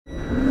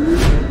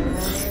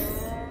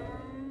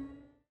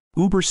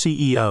Uber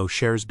CEO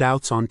shares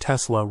doubts on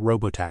Tesla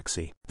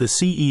Robotaxi. The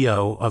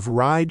CEO of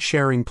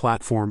ride-sharing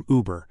platform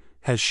Uber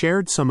has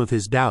shared some of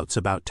his doubts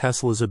about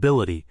Tesla's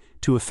ability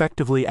to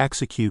effectively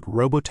execute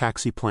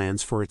robotaxi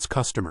plans for its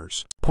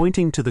customers,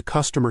 pointing to the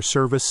customer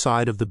service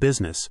side of the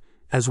business,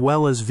 as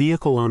well as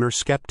vehicle owner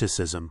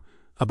skepticism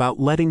about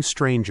letting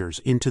strangers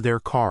into their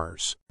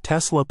cars.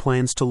 Tesla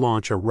plans to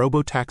launch a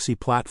robotaxi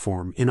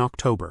platform in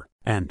October,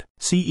 and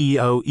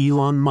CEO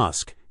Elon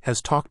Musk has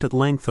talked at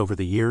length over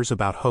the years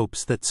about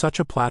hopes that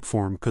such a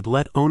platform could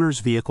let owners'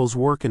 vehicles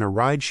work in a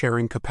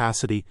ride-sharing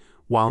capacity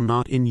while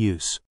not in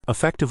use,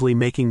 effectively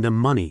making them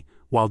money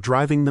while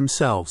driving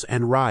themselves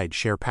and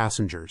ride-share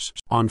passengers.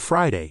 On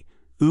Friday,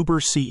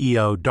 Uber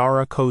CEO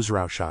Dara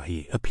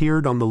Khosrowshahi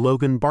appeared on the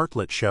Logan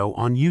Bartlett Show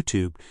on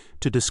YouTube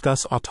to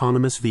discuss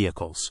autonomous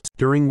vehicles,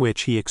 during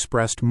which he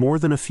expressed more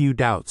than a few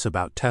doubts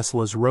about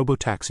Tesla's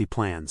robotaxi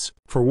plans.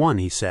 For one,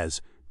 he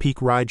says, peak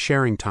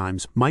ride-sharing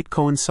times might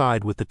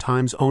coincide with the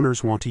times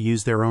owners want to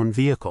use their own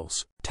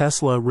vehicles.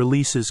 Tesla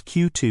releases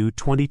Q2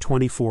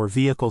 2024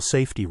 Vehicle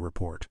Safety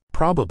Report.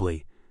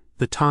 Probably,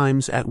 the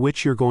times at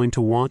which you're going to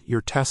want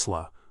your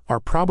Tesla are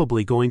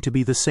probably going to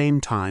be the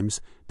same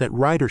times that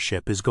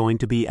ridership is going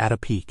to be at a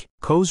peak,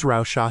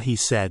 Khosrowshahi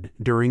said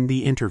during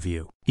the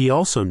interview. He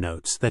also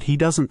notes that he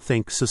doesn't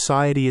think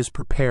society is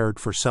prepared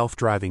for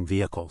self-driving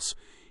vehicles,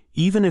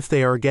 even if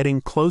they are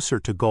getting closer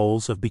to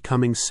goals of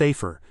becoming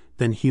safer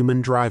than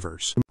human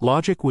drivers.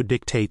 Logic would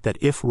dictate that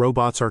if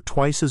robots are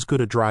twice as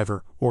good a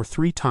driver or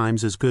 3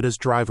 times as good as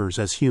drivers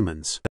as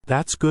humans,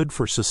 that's good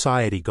for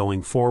society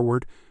going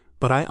forward,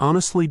 but I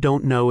honestly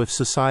don't know if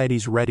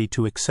society's ready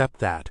to accept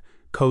that,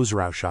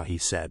 Khosrowshahi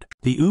said.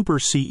 The Uber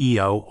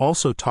CEO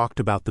also talked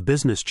about the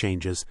business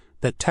changes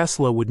that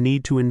Tesla would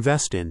need to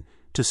invest in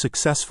to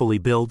successfully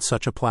build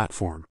such a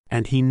platform,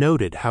 and he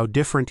noted how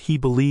different he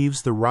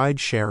believes the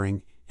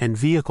ride-sharing and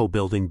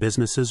vehicle-building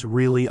businesses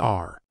really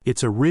are.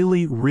 It's a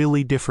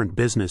really different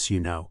business, you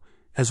know,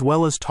 as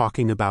well as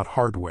talking about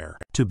hardware.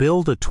 To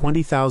build a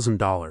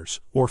 $20,000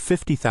 or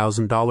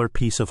 $50,000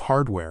 piece of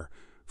hardware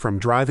from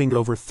driving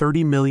over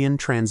 30 million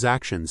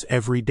transactions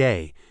every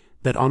day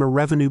that on a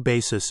revenue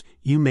basis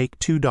you make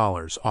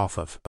 $2 off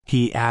of.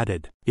 He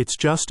added, it's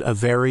just a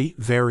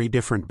very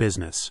different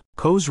business.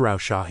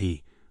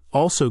 Khosrowshahi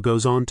also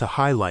goes on to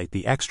highlight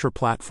the extra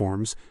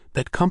platforms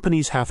that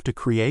companies have to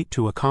create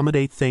to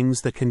accommodate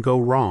things that can go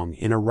wrong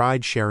in a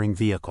ride-sharing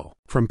vehicle.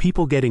 From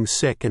people getting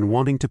sick and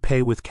wanting to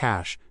pay with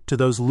cash to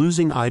those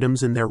losing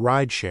items in their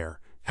rideshare,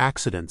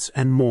 accidents,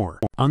 and more.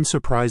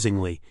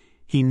 Unsurprisingly,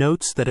 he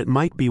notes that it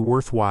might be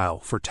worthwhile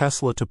for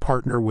Tesla to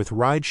partner with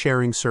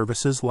ride-sharing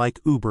services like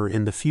Uber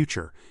in the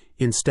future,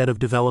 instead of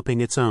developing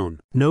its own,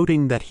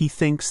 noting that he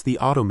thinks the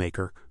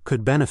automaker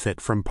could benefit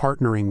from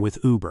partnering with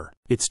Uber.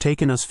 It's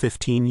taken us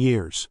 15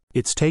 years.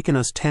 It's taken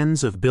us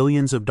tens of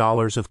billions of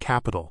dollars of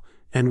capital,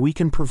 and we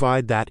can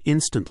provide that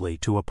instantly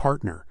to a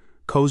partner,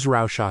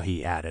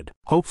 Khosrowshahi added.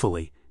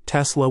 Hopefully,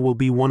 Tesla will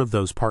be one of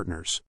those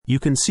partners. You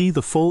can see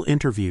the full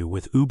interview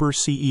with Uber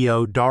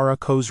CEO Dara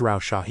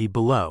Khosrowshahi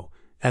below,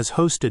 as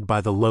hosted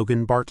by the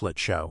Logan Bartlett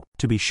Show.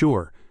 To be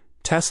sure,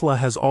 Tesla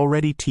has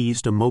already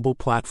teased a mobile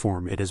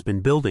platform it has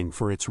been building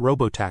for its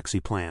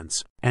robotaxi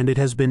plans, and it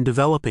has been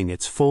developing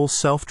its full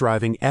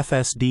self-driving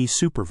FSD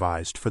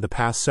supervised for the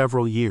past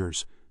several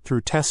years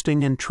through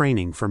testing and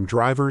training from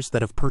drivers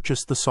that have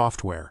purchased the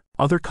software.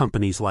 Other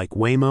companies like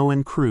Waymo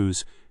and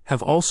Cruise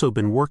have also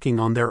been working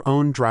on their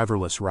own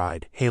driverless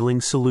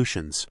ride-hailing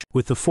solutions,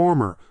 with the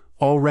former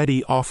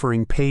already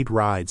offering paid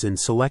rides in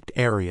select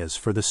areas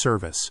for the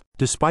service.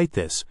 Despite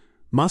this,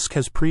 Musk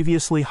has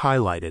previously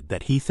highlighted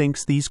that he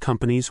thinks these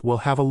companies will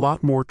have a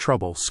lot more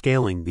trouble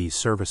scaling these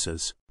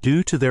services,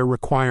 due to their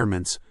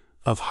requirements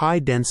of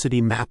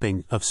high-density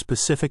mapping of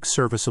specific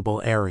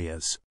serviceable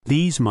areas.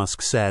 These,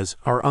 Musk says,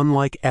 are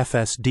unlike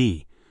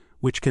FSD,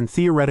 which can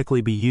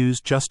theoretically be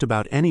used just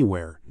about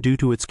anywhere due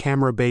to its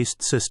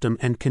camera-based system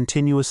and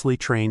continuously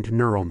trained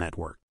neural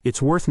network.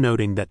 It's worth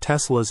noting that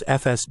Tesla's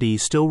FSD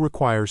still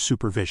requires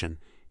supervision,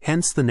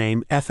 hence the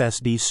name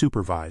FSD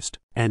Supervised,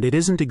 and it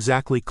isn't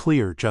exactly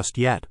clear just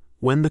yet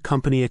when the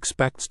company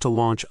expects to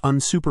launch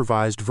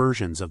unsupervised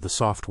versions of the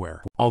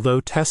software.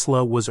 Although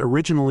Tesla was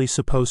originally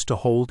supposed to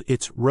hold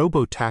its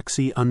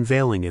Robotaxi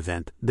unveiling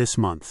event this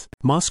month,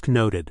 Musk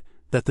noted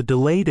that the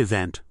delayed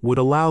event would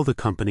allow the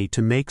company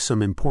to make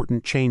some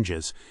important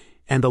changes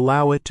and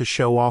allow it to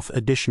show off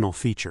additional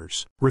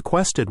features.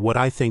 Requested what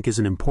I think is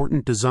an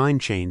important design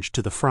change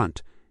to the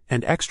front,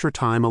 and extra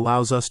time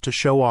allows us to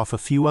show off a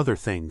few other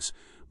things,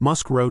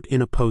 Musk wrote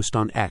in a post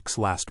on X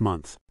last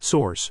month.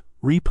 Source: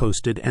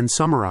 reposted and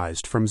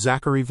summarized from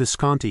Zachary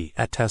Visconti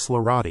at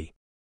teslarati.